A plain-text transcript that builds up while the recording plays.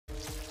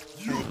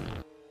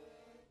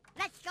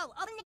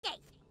the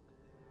gate.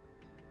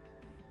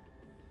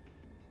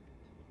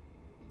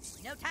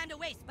 No time to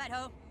waste,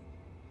 butthole.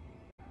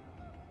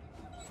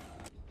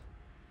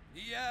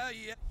 Yeah.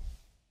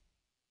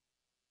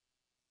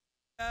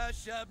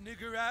 Shub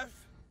niggeraf.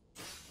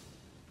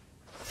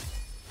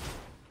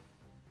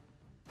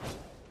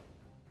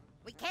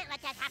 We can't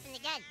let that happen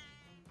again.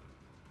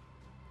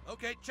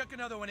 Okay, chuck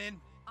another one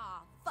in.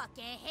 Oh,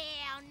 fucking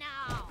hell no!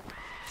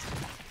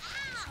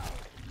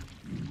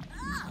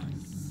 Ow! Oh,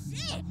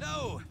 shit!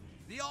 No!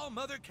 The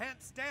All-Mother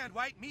can't stand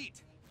white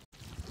meat.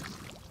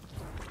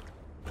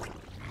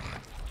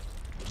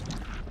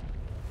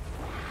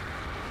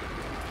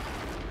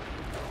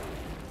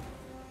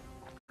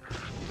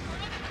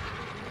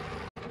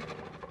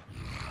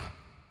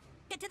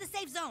 Get to the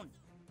safe zone.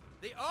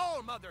 The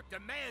All-Mother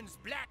demands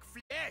black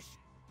flesh.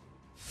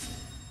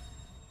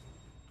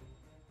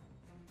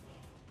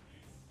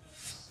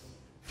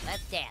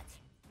 Let's dance.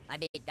 I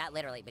mean, not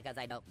literally, because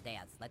I don't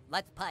dance.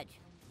 Let's punch.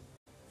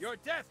 Your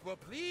death will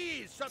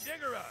please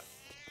Subdigera.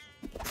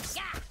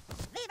 Yeah!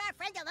 Leave our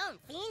friend alone,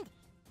 fiend!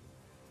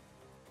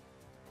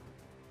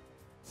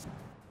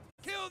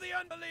 Kill the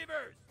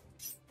unbelievers!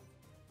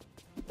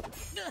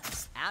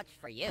 Ouch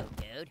for you,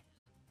 dude.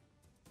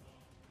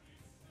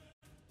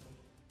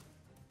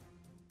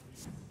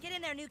 Get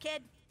in there, new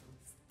kid.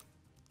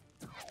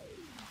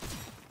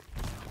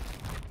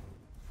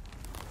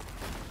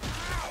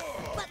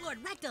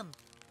 Buttlord wrecked him.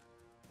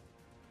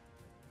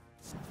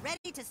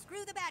 Ready to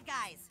screw the bad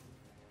guys.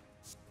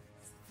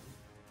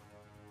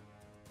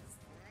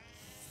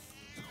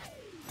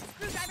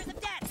 Screwdrivers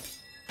of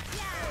death.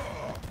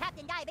 Yeah!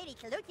 Captain Diabetes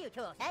salutes you,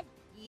 Toolhead.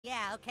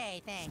 Yeah,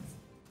 okay, thanks.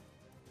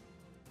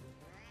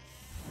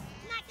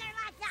 Knock their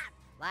lights out!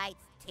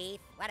 Lights,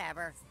 teeth,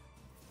 whatever.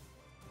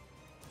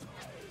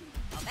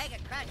 Omega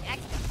Crunch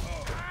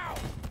Extra. Ow!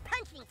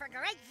 Punching for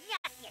great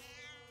justice!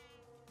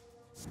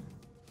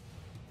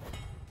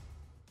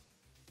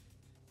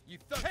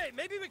 Hey,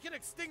 maybe we can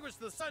extinguish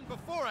the sun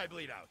before I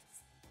bleed out.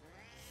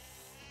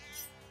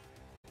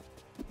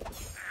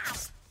 Ow!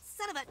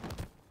 Son of a...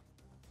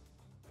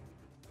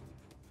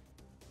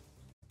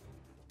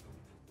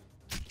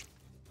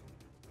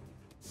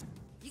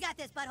 You got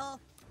this, butthole.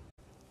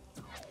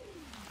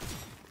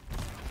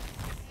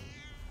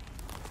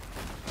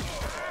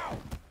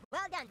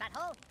 Well done,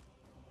 butthole.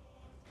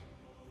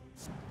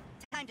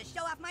 Time to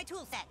show off my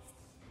tool sets.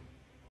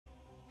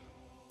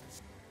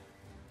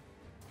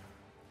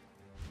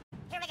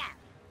 Here we go.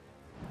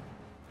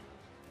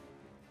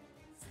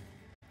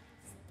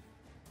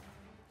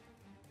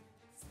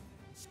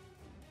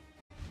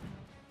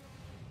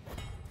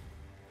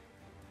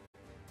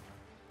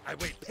 I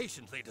wait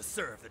patiently to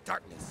serve the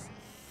darkness.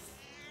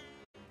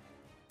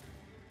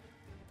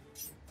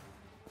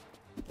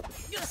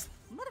 Yes,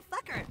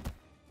 motherfucker.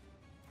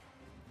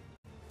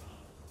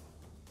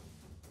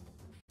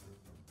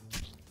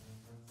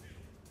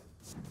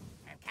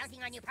 I'm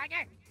counting on you,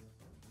 partner.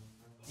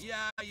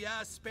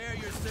 Yeah, spare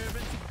your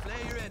servants and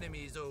flay your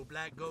enemies, oh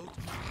black goat.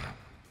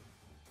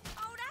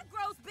 Oh, that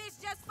gross bitch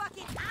just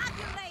fucking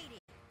ovulated.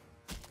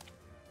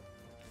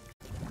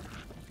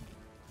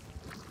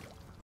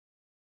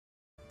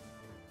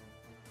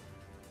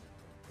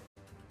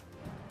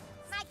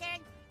 My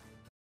turn.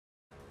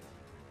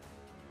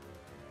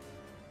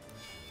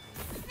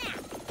 Snap!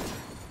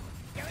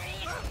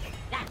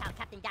 That's how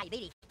Captain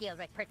Diabetes deals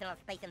with personal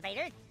space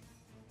invaders.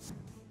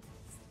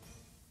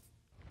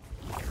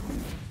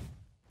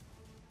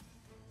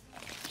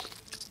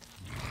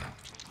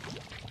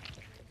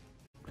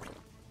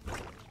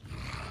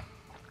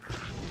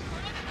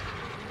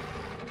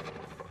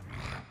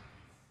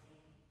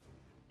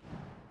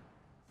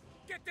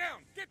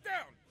 Get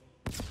down!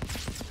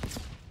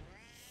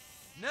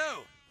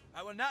 No,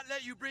 I will not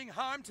let you bring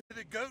harm to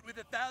the goat with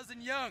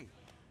 1,000 young.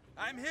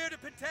 I'm here to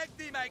protect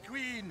thee, my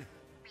queen.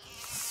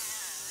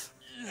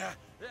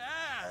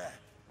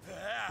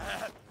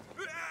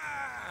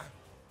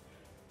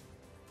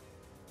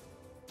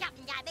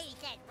 Captain Diabetes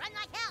said, run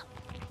like hell!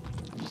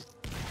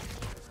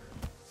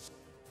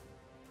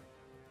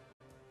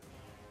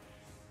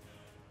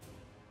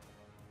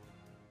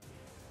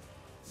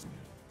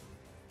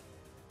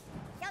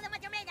 Show them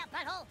what you're made of,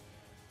 butthole!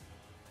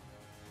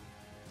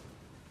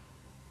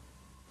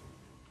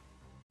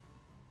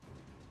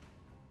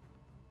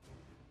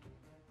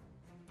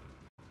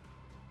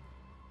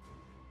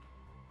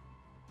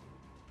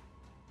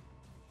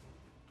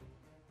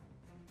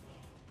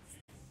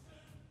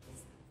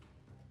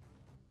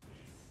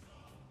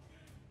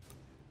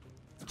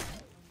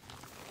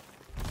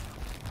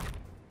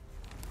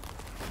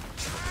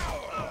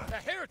 The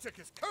heretic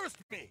has cursed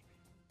me!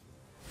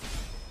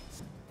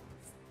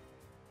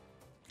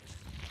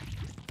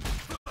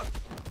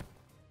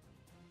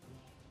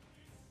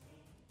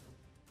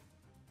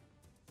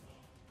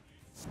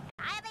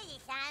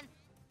 Diabetes, son!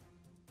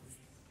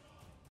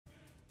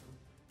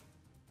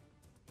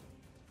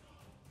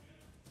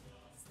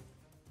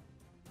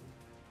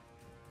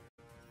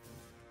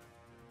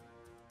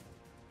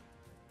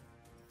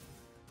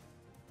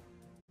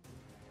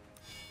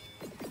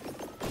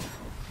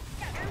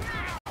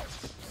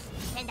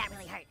 And that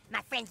really hurt.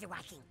 friends are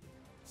watching.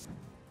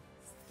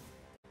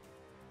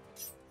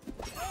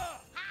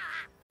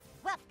 Ha!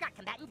 Well struck,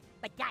 combatant,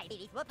 but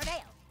diabetes will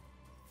prevail.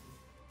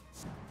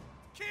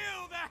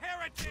 Kill the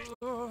heretic!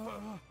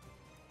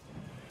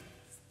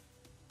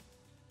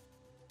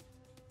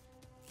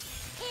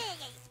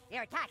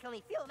 Your attack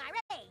only fuel my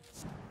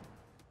rage.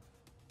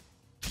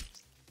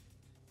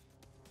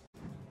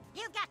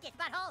 You got this,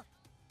 butthole.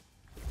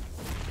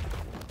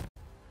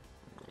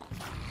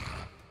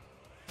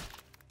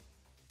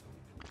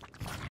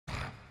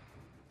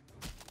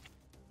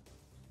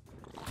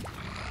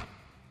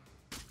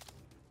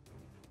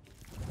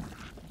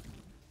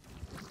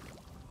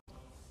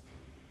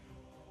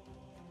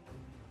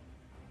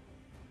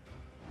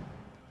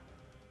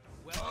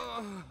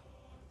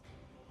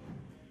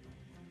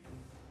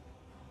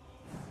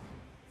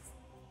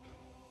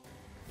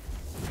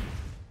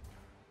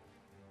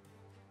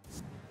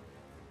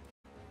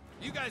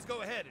 You guys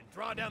go ahead and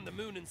draw down the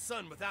moon and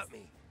sun without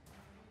me.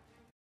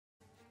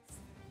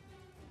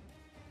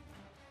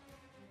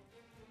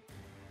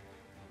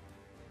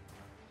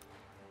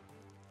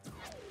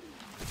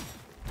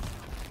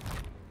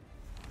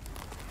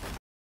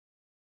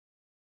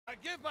 I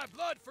give my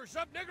blood for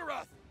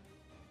Shub-Niggurath!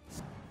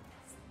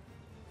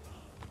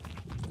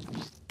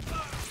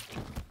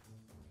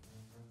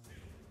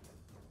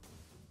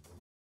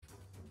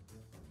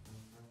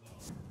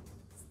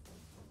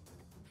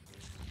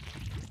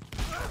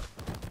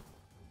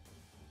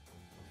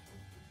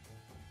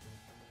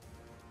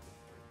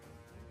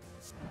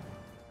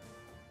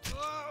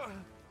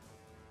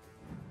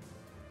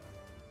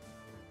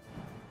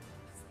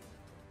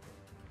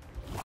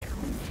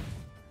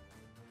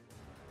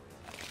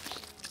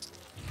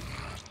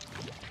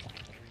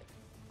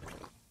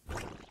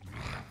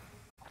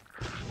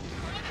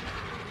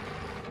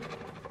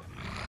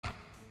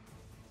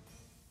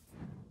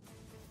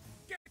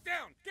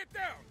 Get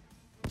down!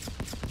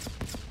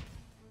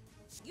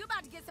 You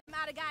about to get some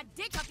out of God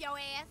dick up your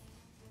ass.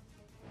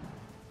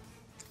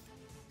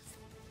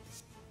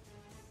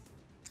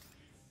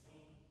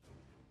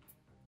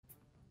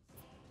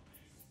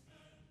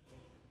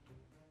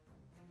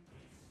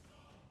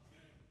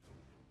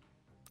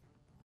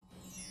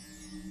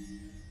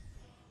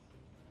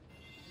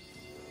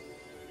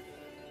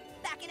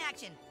 Back in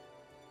action.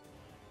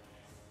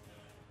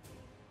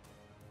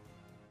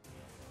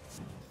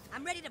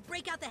 I'm ready to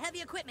break out the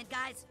heavy equipment,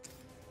 guys.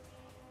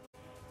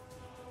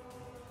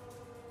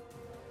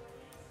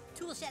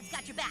 Tool shed's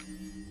got your back.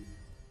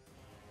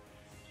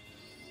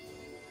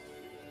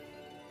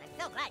 I'm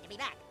so glad to be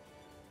back.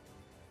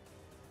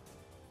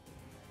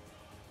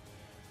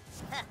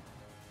 Huh.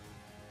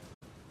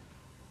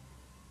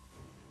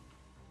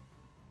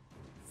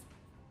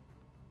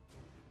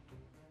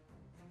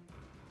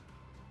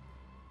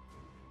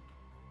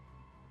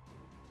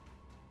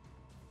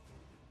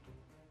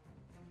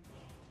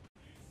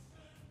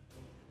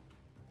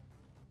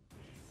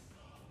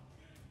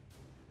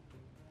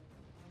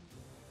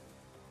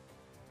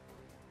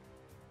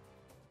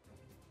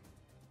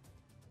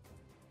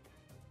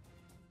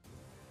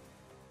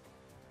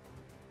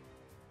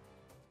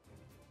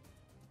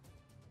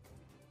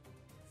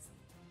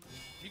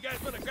 You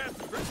guys want to grab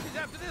some briskies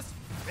after this?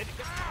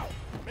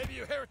 Maybe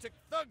you heretic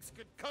thugs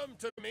could come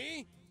to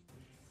me?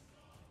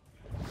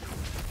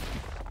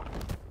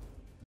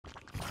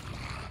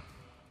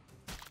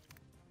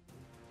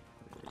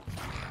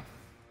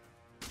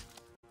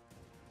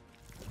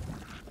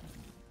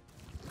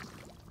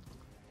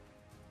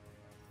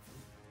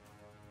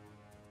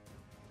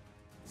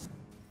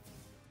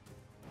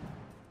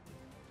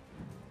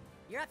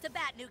 You're up to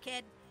bat, new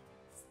kid.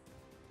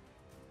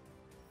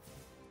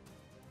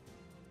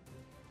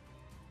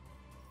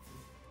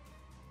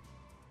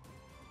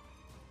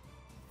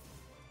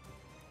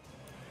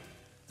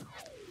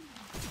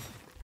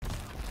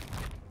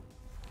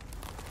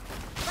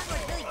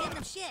 Butthole's really giving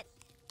him shit.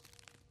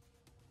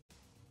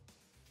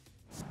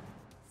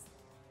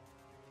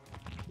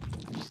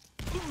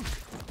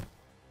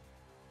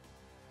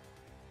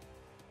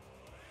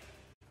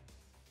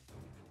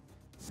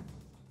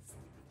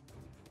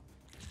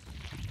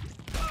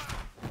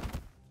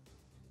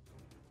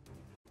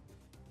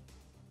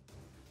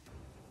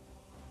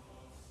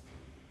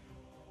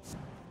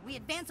 We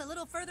advance a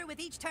little further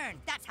with each turn.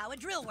 That's how a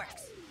drill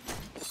works.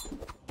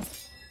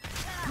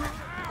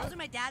 Those are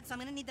my dad's, so I'm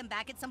gonna need them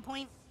back at some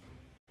point.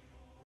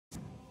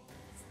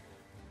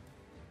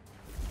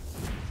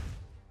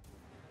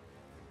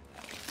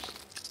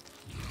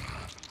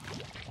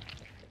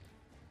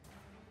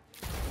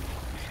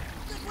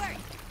 Good work.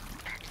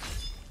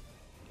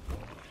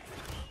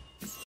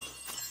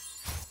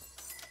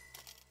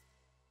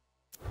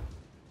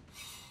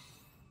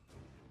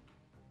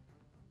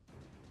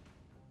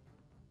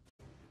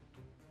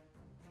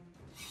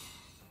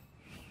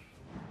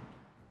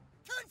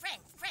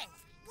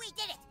 Friends, we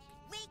did it!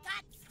 We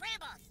got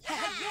scrambles!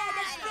 Yeah,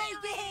 that's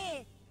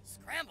crazy!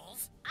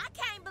 Scrambles? I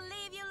can't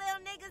believe you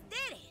little niggas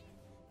did it.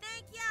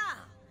 Thank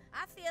y'all.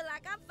 I feel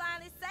like I'm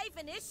finally safe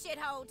in this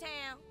shithole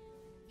town.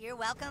 You're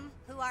welcome.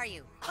 Who are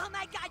you? Oh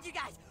my god, you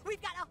guys!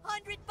 We've got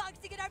 $100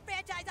 to get our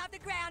franchise off the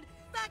ground!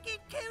 Fucking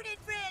Coon and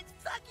Friends!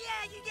 Fuck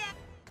yeah, you get...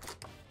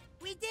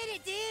 We did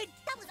it, dude!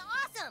 That was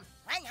awesome!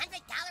 $100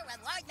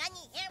 reward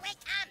money, here we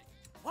come!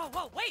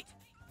 Whoa, wait!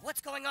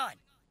 What's going on?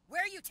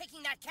 Where are you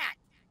taking that cat?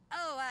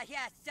 Oh,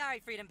 yeah,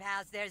 sorry, Freedom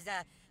Pals. There's,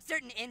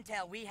 certain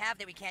intel we have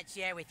that we can't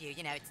share with you.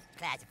 You know, it's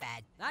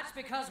classified. That's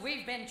because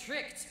we've been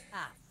tricked.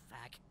 Ah,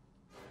 fuck.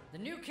 The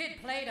new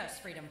kid played us,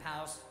 Freedom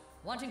Pals.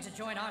 Wanting to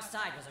join our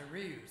side was a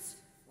ruse.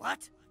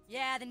 What?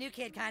 Yeah, the new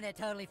kid kinda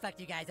totally fucked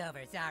you guys over,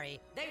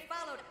 sorry. They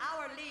followed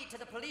our lead to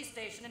the police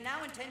station and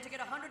now intend to get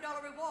a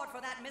 $100 reward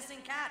for that missing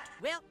cat.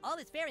 Well, all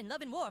is fair in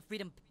love and war,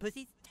 Freedom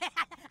Pussies.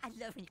 I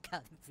love when you call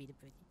them Freedom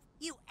Pussies.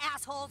 You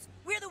assholes!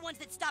 We're the ones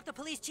that stopped the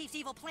police chief's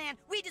evil plan.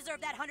 We deserve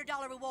that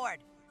 $100 reward.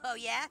 Oh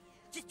yeah?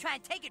 Just try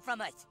and take it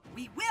from us.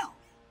 We will!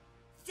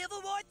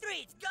 Civil War 3,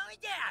 it's going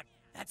down!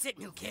 That's it,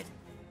 new kid.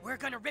 We're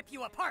gonna rip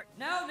you apart.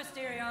 No,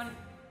 Mysterion.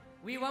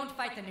 We won't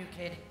fight the new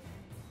kid.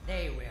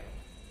 They will.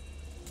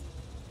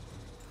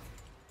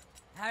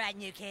 All right,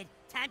 new kid,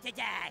 time to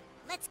die.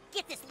 Let's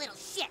get this little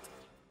shit!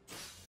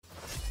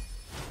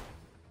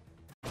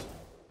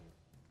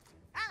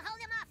 I'll hold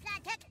him off,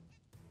 Sidekick!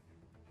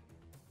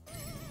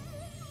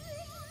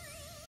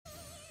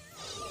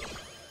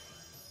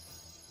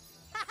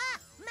 Haha!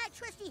 My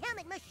trusty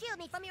helmet must shield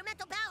me from your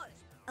mental powers!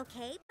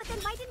 Okay, but then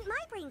why didn't my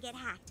brain get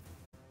hacked?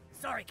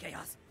 Sorry,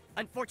 Chaos.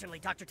 Unfortunately,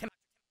 Dr. Timmy...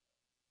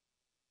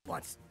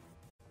 once.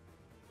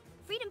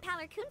 Freedom Pal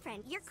or Coon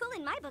Friend, you're cool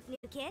in my book,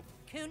 new kid.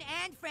 Coon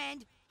and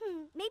Friend.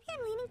 Maybe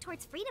I'm leaning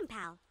towards Freedom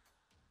Pal.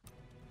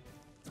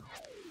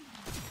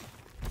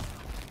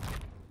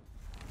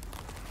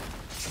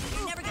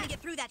 You're never gonna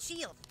get through that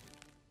shield.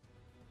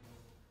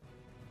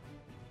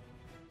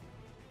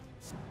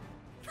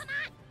 Come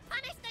on!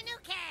 Punish the new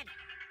kid!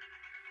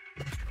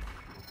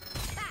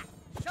 Ha!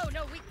 Show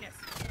no weakness.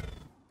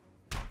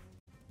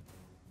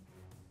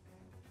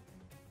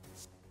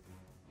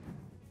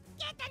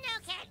 Get the new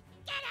kid!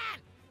 Get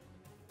him!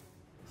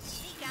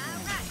 Mika,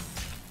 right.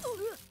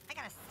 Ooh, I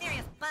got a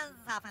serious buzz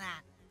off of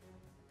that.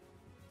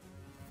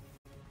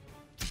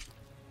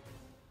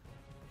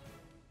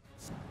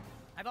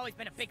 I've always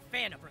been a big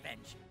fan of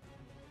revenge.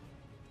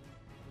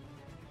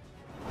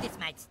 This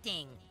might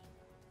sting.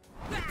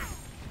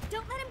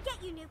 Don't let him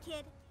get you, new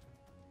kid.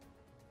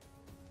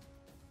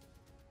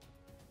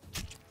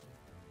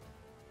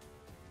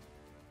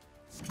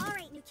 All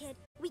right, new kid,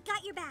 we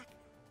got your back.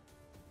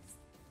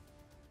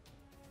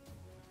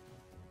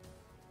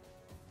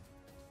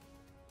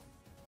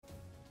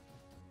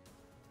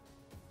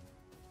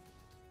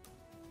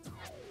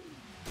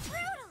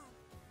 Brutal!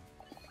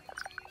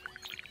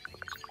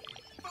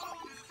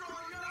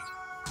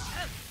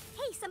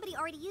 Hey, somebody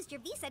already used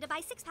your visa to buy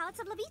 6 pallets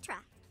of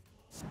Levitra.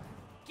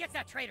 Get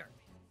that traitor.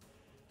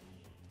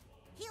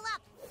 Heal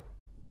up!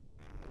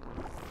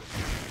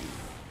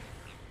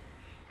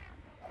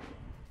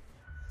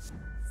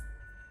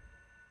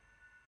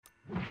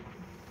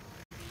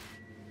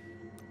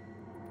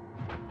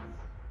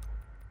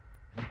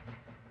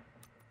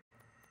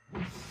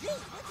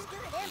 Looks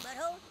good at him,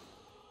 butthole.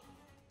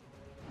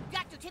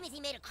 Dr. Timothy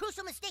made a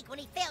crucial mistake when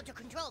he failed to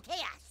control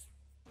chaos.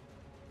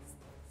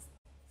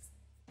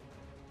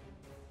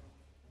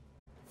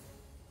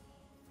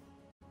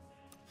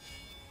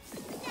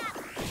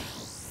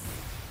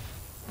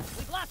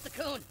 We've lost the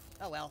coon.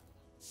 Oh well.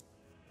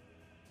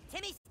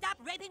 Timmy, stop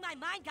raping my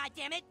mind,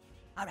 goddammit!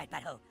 All right,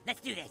 butthole,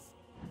 let's do this.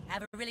 I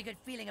have a really good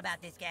feeling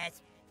about this,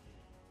 guys.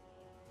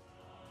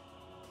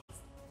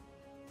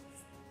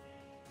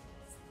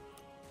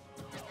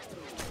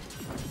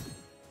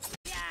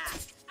 Yeah!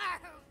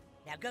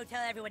 Now go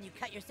tell everyone you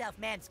cut yourself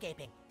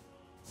manscaping.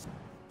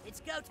 It's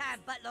go time,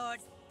 buttlord.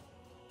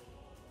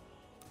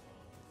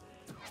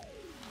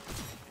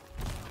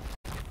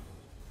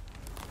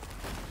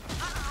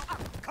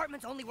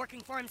 Cartman's only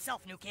working for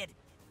himself, new kid.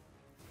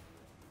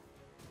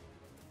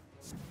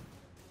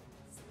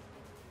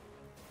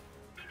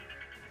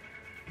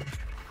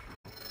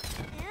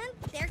 And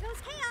there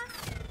goes chaos.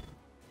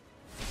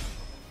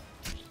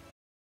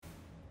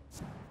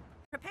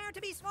 Prepare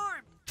to be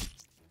swarmed.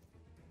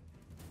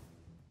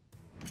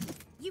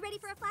 You ready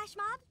for a flash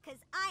mob?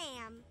 'Cause I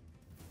am.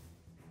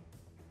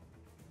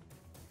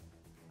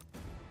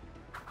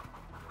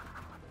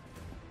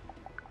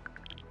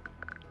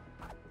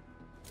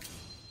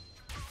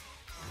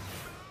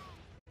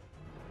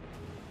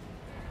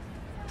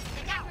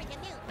 The doctor's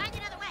immune. Find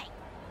another way.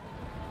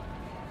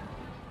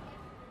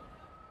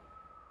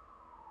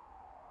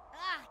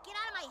 Get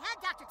out of my head,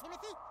 Dr.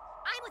 Timothy.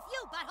 I'm with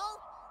you, butthole.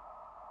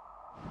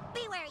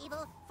 Beware,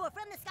 evil, for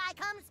from the sky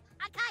comes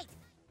a kite.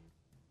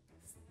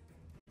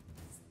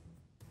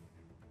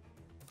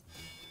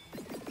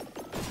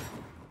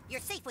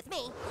 You're safe with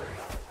me.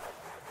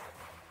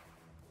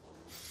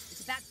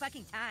 It's about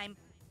fucking time.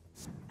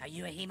 Are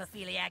you a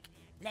hemophiliac?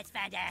 Let's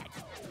find out.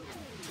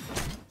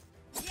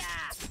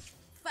 Yeah!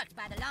 Fucked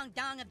by the long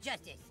dong of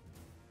justice.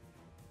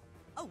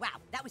 Oh wow,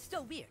 that was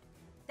so weird.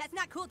 That's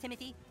not cool,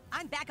 Timothy.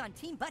 I'm back on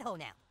Team Butthole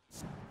now.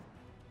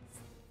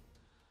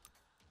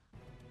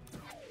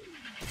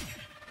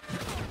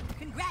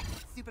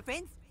 super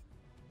friends.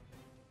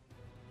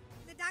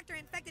 The doctor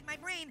infected my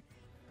brain,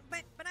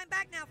 but I'm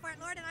back now, Fart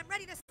Lord, and I'm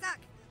ready to suck.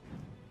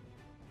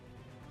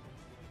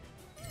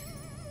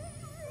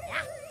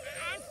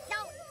 I'm so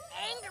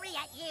angry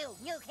at you,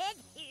 new kid.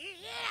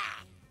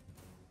 Yeah.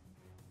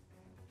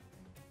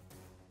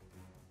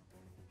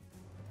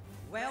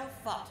 Well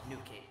fought, new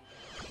kid.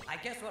 I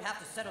guess we'll have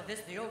to settle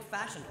this the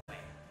old-fashioned way.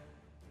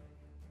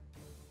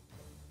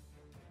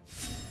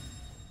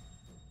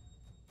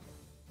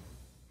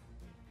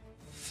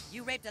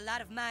 You raped a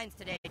lot of minds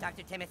today,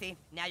 Dr. Timothy.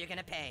 Now you're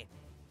gonna pay.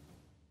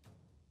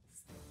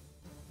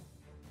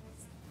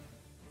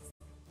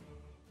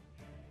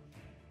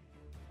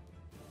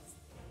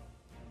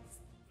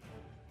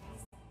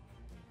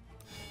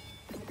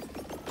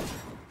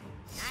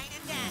 I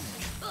am done.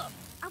 Ugh.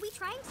 Are we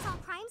trying to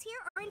solve crimes here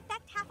or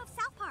infect half of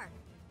South Park?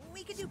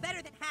 We could do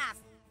better than half.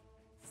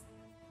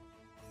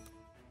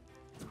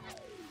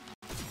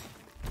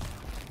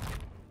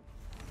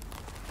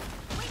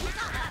 Where you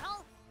go,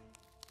 butthole?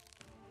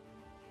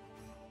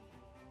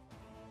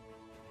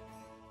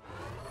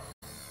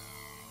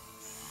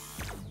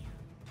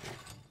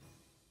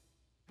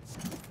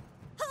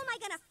 Who am I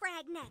gonna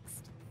frag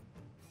next?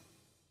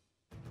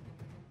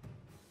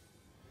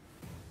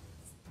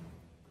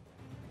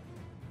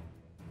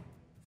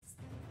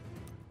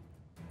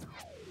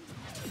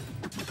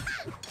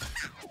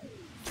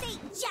 Say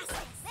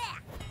justice!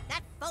 There.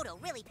 That photo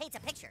really paints a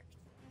picture.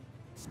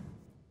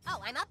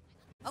 Oh, I'm up?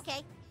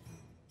 Okay.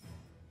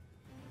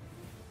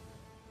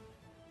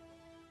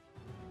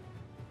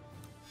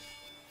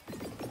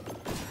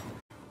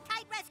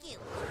 Kite rescue.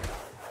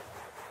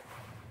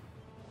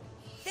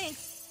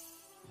 Thanks.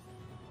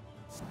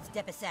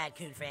 Step aside,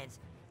 coon friends.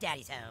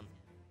 Daddy's home.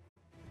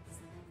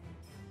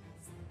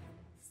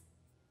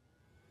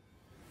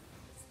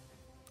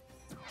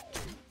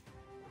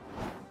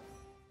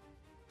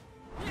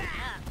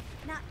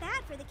 Not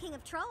bad for the king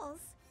of trolls.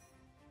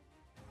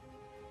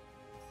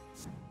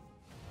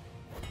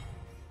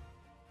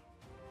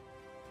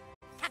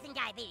 Captain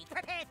Guy B,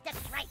 prepare to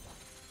strike.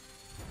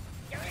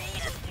 Yeah,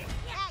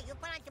 you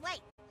put on some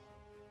weight.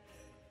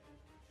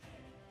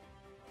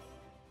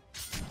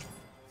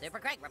 Super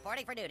Craig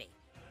reporting for duty.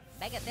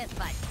 Mega fist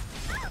punch.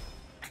 Oh!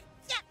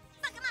 Yeah,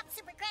 fuck him up,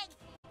 Super Craig.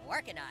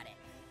 Working on it.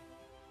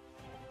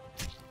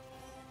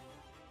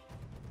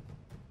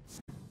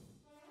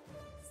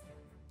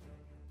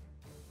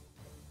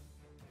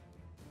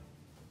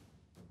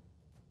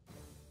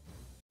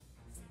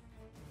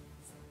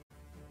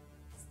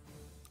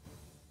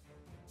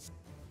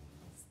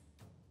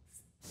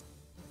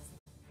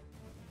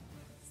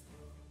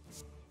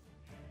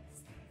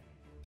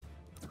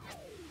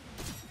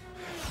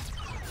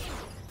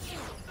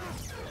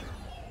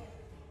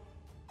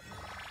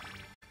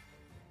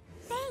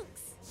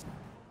 Thanks.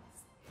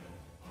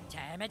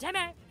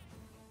 Timmy!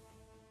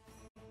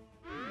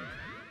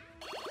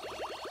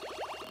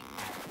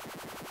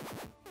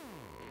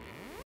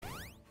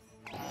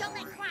 Don't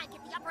let crime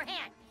get the upper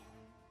hand.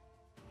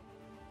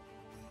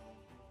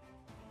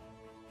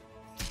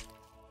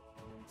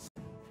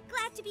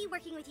 Glad to be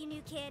working with you,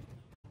 new kid.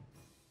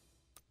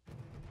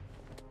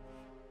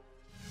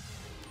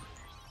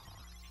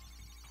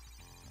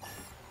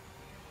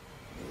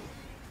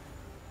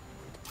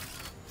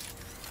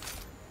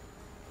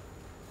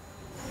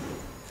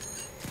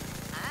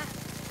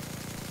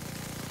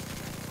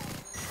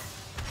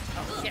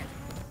 Oh, shit.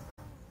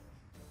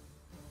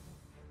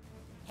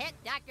 Hit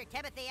Dr.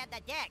 Timothy at the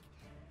dick.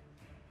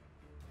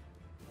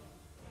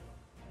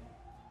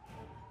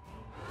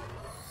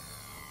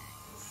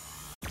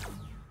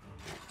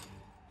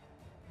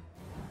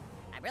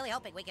 I'm really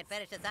hoping we can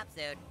finish this up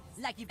soon.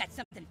 Like you've got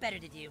something better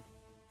to do.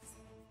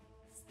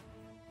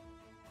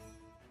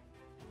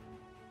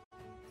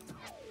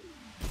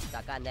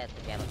 Suck on this,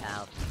 pajama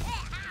pal.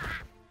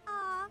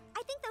 Aw,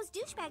 I think those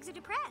douchebags are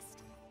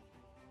depressed.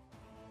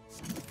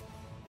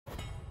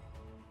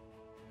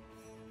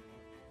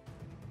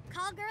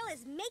 Call girl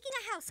is making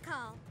a house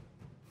call.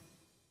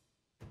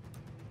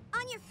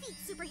 On your feet,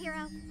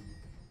 superhero.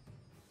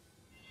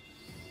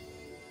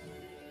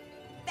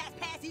 Fast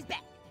Pass is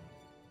back.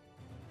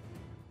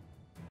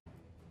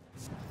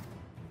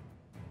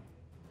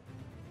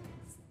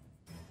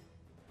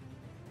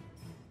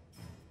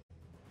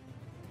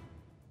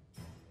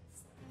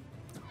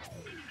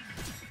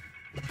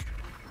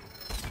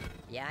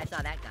 Yeah, I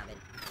saw that coming.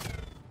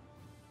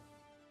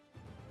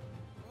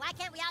 Why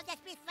can't we all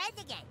just be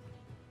friends again?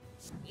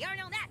 You're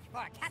no match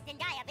for Captain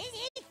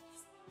Diabetes.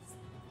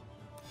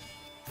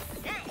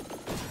 Hey.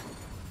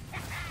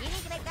 You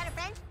need to make better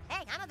friends?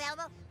 Hey, I'm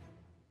available.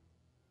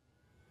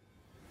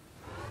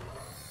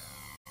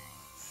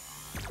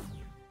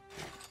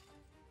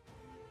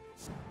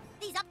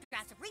 These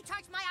updrafts have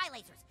recharged my eye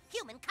lasers.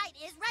 Human kite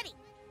is ready.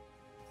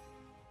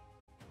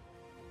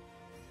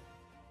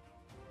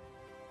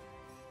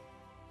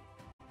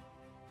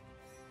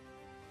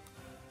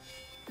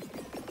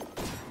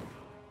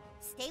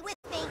 Stay with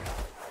me.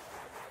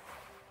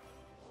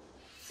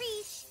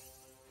 Preach.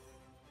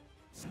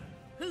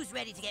 Who's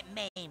ready to get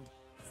maimed?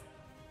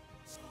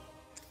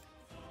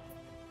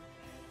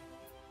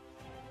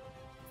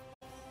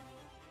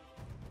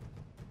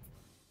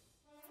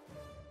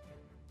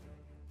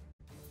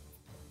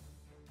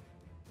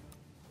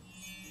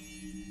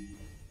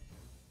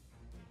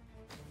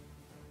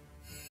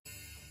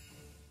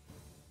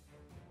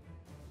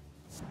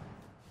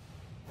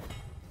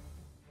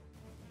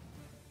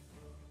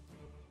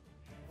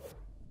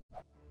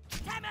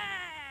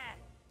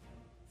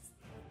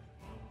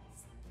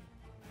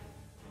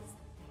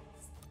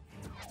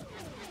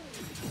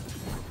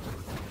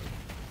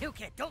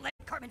 kid. Don't let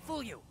Cartman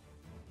fool you.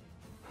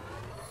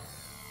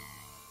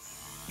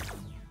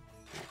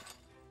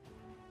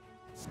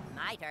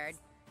 My turn.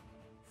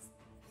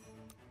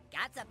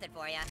 Got something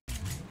for you.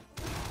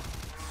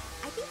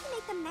 I think you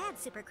make them mad,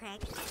 Super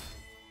Craig.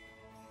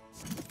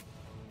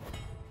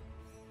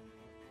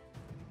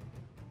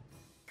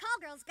 Call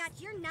Girl's got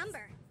your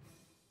number.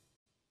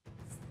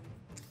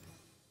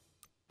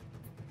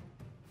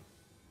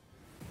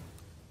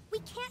 We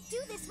can't do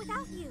this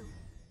without you.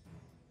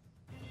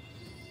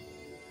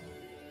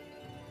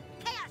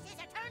 Chaos is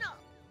eternal!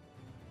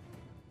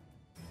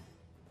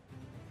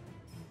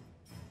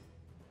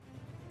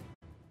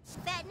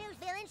 Bad news,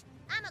 villains.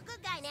 I'm a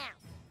good guy now.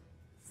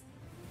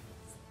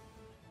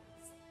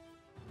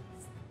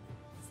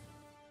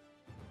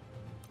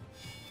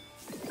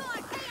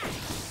 More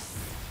chaos!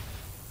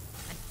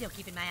 I'm still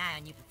keeping my eye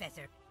on you,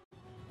 Professor.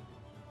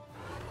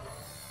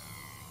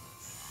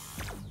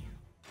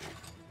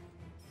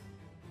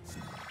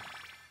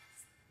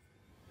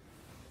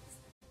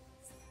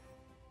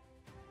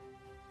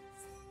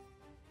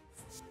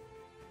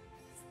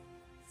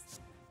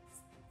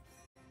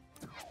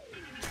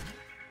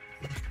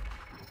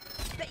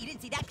 Bet you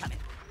didn't see that coming.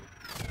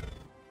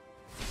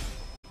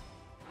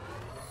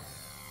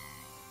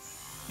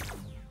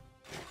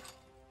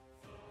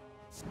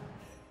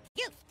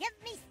 You give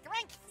me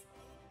strength!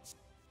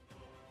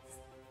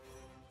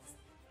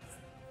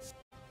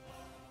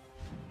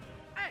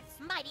 Earth's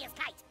mightiest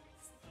kite!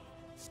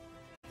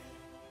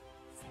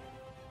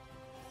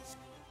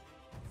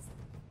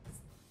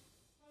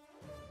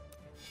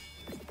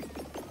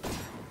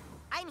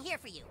 I'm here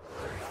for you.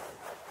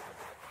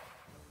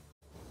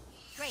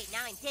 Great,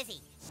 now I'm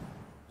dizzy.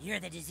 You're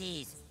the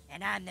disease,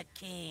 and I'm the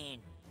king.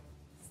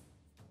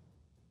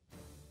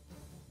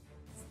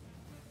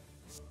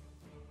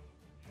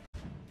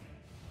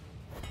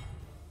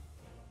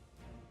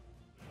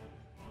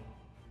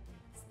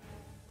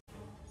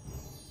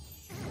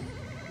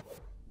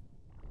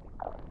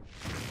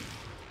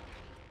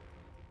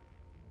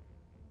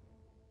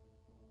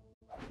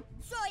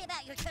 Sorry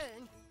about your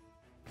turn.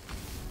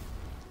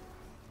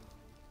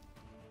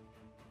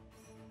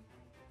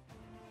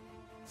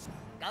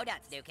 Go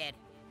nuts, new kid.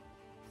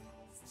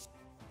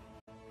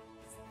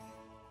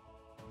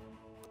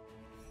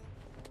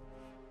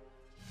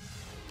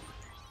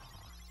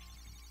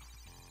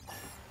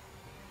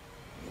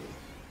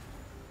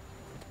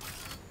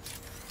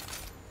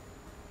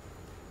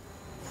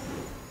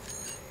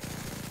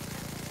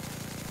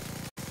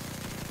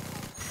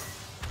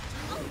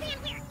 Oh man,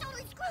 we're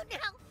totally screwed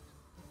now!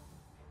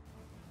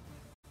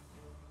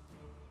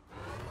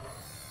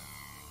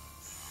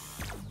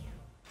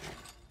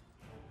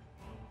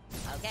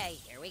 Okay,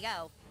 here we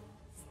go.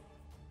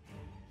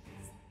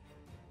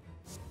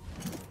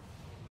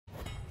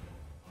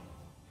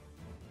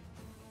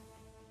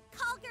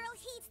 Call Girl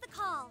heeds the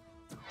call.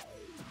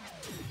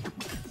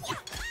 Yeah,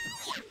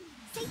 yeah.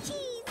 Say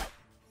cheese.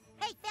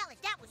 Hey fellas,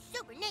 that was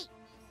super neat!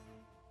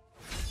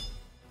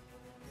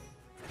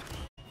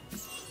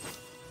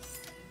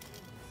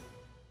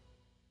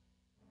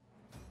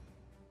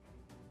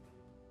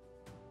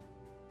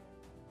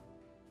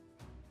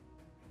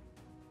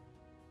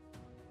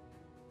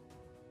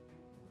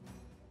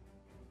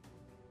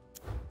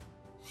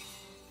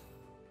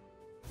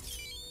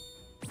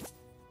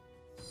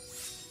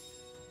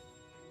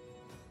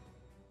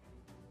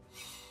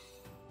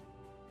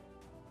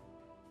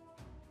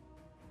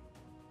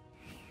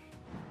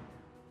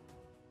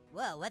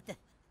 Whoa,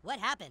 what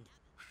happened?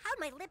 How'd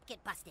my lip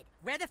get busted?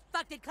 Where the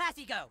fuck did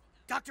Classy go?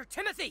 Dr.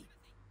 Timothy!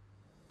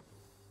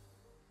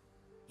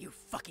 You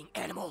fucking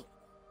animal!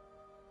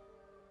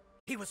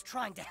 He was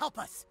trying to help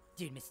us!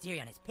 Dude,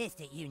 Mysterion is pissed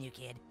at you, new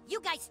kid.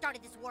 You guys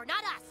started this war,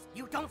 not us!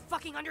 You don't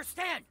fucking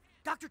understand!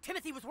 Dr.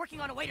 Timothy was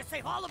working on a way to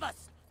save all of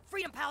us!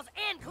 Freedom Pals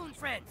and Coon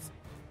Friends!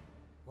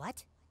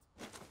 What?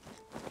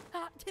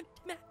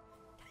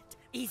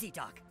 Easy,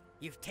 Doc.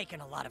 You've taken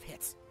a lot of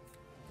hits.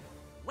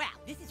 Wow,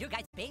 this is your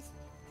guys' base?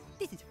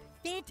 This is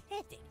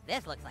fantastic.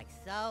 This looks like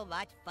so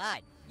much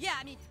fun. Yeah,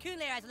 I mean, Coon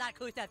Lair has a lot of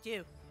cool stuff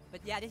too.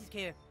 But yeah, this is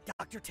cool.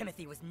 Dr.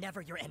 Timothy was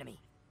never your enemy.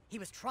 He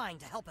was trying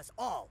to help us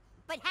all.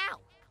 But how?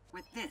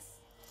 With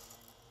this.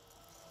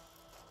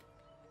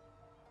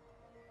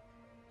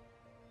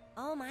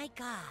 Oh my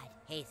god,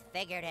 he's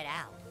figured it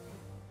out.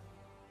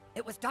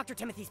 It was Dr.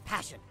 Timothy's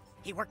passion.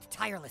 He worked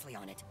tirelessly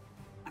on it.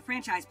 A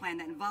franchise plan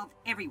that involved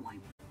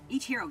everyone.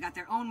 Each hero got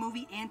their own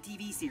movie and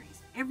TV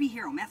series. Every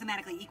hero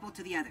mathematically equal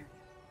to the other.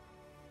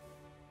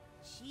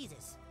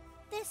 Jesus,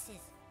 this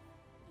is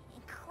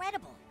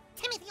incredible.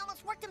 Timothy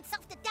almost worked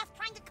himself to death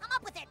trying to come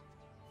up with it.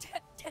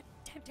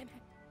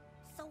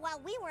 So while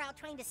we were out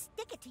trying to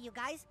stick it to you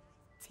guys,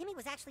 Timmy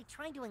was actually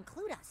trying to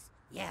include us.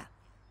 Yeah,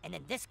 and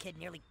then this kid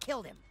nearly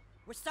killed him.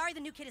 We're sorry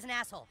the new kid is an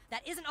asshole.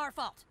 That isn't our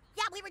fault.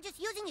 Yeah, we were just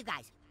using you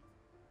guys.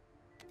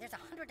 There's a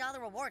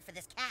 $100 reward for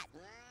this cat.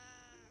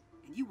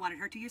 And you wanted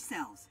her to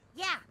yourselves.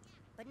 Yeah,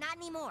 but not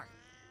anymore.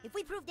 If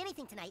we proved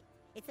anything tonight,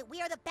 it's that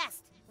we are the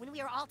best when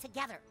we are all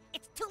together.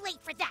 It's too late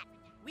for that.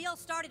 We all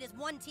started as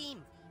one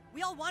team.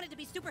 We all wanted to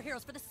be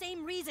superheroes for the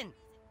same reason.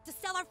 to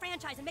sell our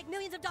franchise and make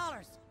millions of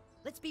dollars.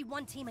 Let's be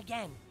one team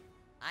again.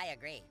 I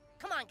agree.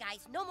 Come on,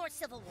 guys, no more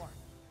civil war.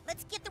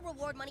 Let's get the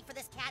reward money for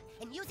this cat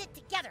and use it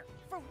together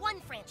for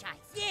one franchise.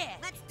 Yeah,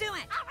 let's do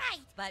it. All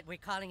right. But we're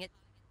calling it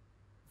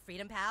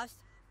Freedom Pals?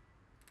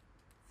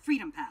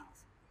 Freedom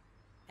Pals.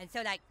 And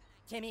so, like,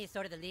 Timmy is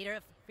sort of the leader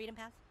of Freedom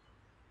Pals?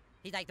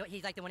 He's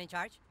like the one in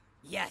charge?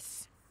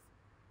 Yes.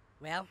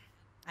 Well,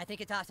 I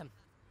think it's awesome.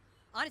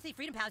 Honestly,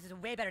 Freedom Pals is a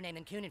way better name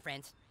than Coon and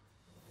Friends.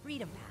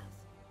 Freedom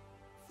Pals.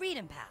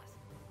 Freedom Pals.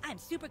 I'm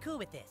super cool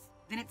with this.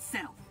 Then it's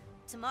settled.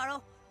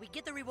 Tomorrow, we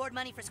get the reward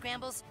money for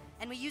scrambles,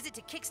 and we use it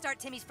to kickstart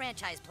Timmy's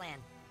franchise plan.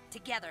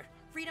 Together.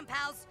 Freedom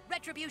Pals,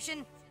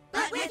 retribution,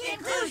 but with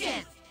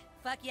inclusion!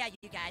 Fuck yeah,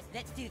 you guys.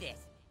 Let's do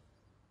this.